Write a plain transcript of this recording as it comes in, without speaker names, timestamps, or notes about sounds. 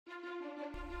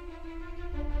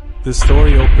The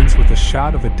story opens with a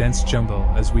shot of a dense jungle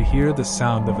as we hear the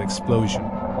sound of explosion.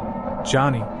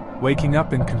 Johnny, waking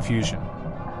up in confusion.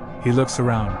 He looks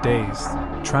around, dazed,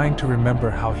 trying to remember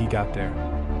how he got there.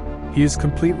 He is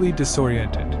completely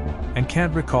disoriented and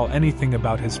can't recall anything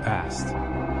about his past.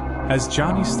 As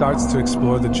Johnny starts to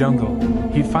explore the jungle,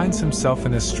 he finds himself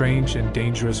in a strange and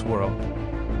dangerous world.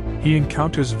 He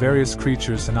encounters various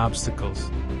creatures and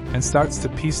obstacles, and starts to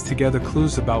piece together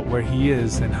clues about where he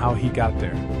is and how he got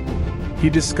there. He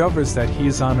discovers that he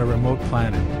is on a remote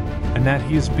planet, and that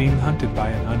he is being hunted by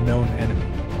an unknown enemy.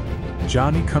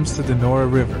 Johnny comes to the Nora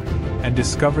River, and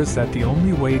discovers that the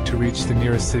only way to reach the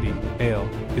nearest city, Ale,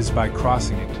 is by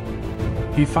crossing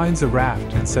it. He finds a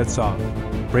raft and sets off,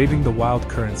 braving the wild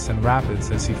currents and rapids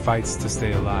as he fights to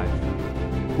stay alive.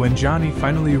 When Johnny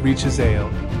finally reaches Ale,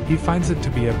 he finds it to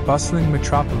be a bustling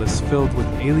metropolis filled with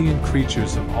alien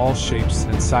creatures of all shapes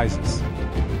and sizes.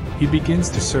 He begins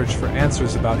to search for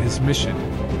answers about his mission,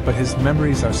 but his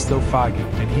memories are still foggy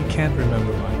and he can't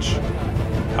remember much.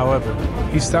 However,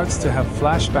 he starts to have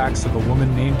flashbacks of a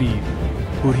woman named Eve,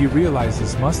 who he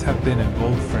realizes must have been an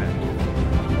old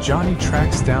friend. Johnny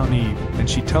tracks down Eve and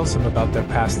she tells him about their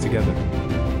past together.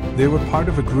 They were part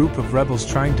of a group of rebels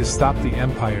trying to stop the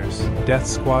Empire's Death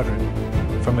Squadron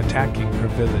from attacking her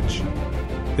village.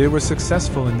 They were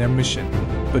successful in their mission,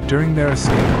 but during their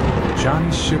escape,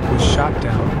 Johnny's ship was shot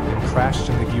down and crashed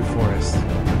in the Gyu Forest,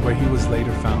 where he was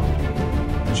later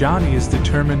found. Johnny is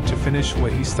determined to finish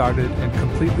what he started and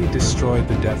completely destroy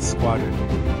the Death Squadron.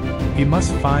 He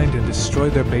must find and destroy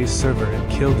their base server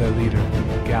and kill their leader,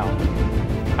 Gal.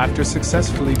 After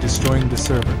successfully destroying the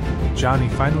server, Johnny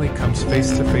finally comes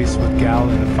face to face with Gal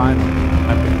in a final,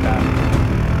 epic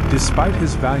battle. Despite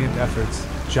his valiant efforts,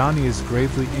 Johnny is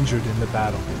gravely injured in the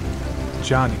battle.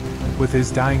 Johnny, with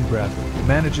his dying breath,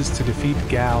 manages to defeat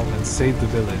Gal and save the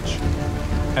village.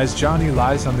 As Johnny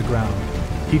lies on the ground,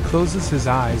 he closes his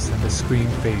eyes and the screen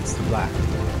fades to black.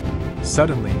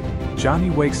 Suddenly, Johnny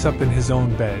wakes up in his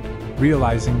own bed,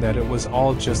 realizing that it was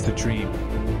all just a dream.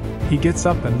 He gets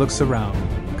up and looks around,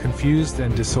 confused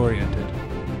and disoriented.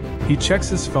 He checks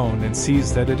his phone and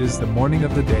sees that it is the morning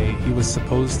of the day he was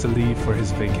supposed to leave for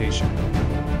his vacation.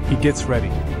 He gets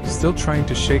ready, still trying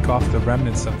to shake off the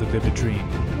remnants of the vivid dream.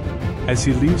 As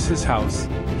he leaves his house,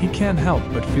 he can't help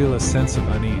but feel a sense of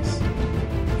unease.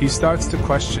 He starts to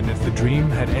question if the dream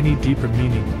had any deeper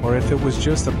meaning or if it was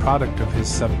just a product of his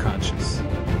subconscious.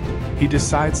 He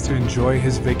decides to enjoy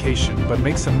his vacation but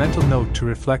makes a mental note to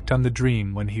reflect on the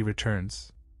dream when he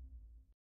returns.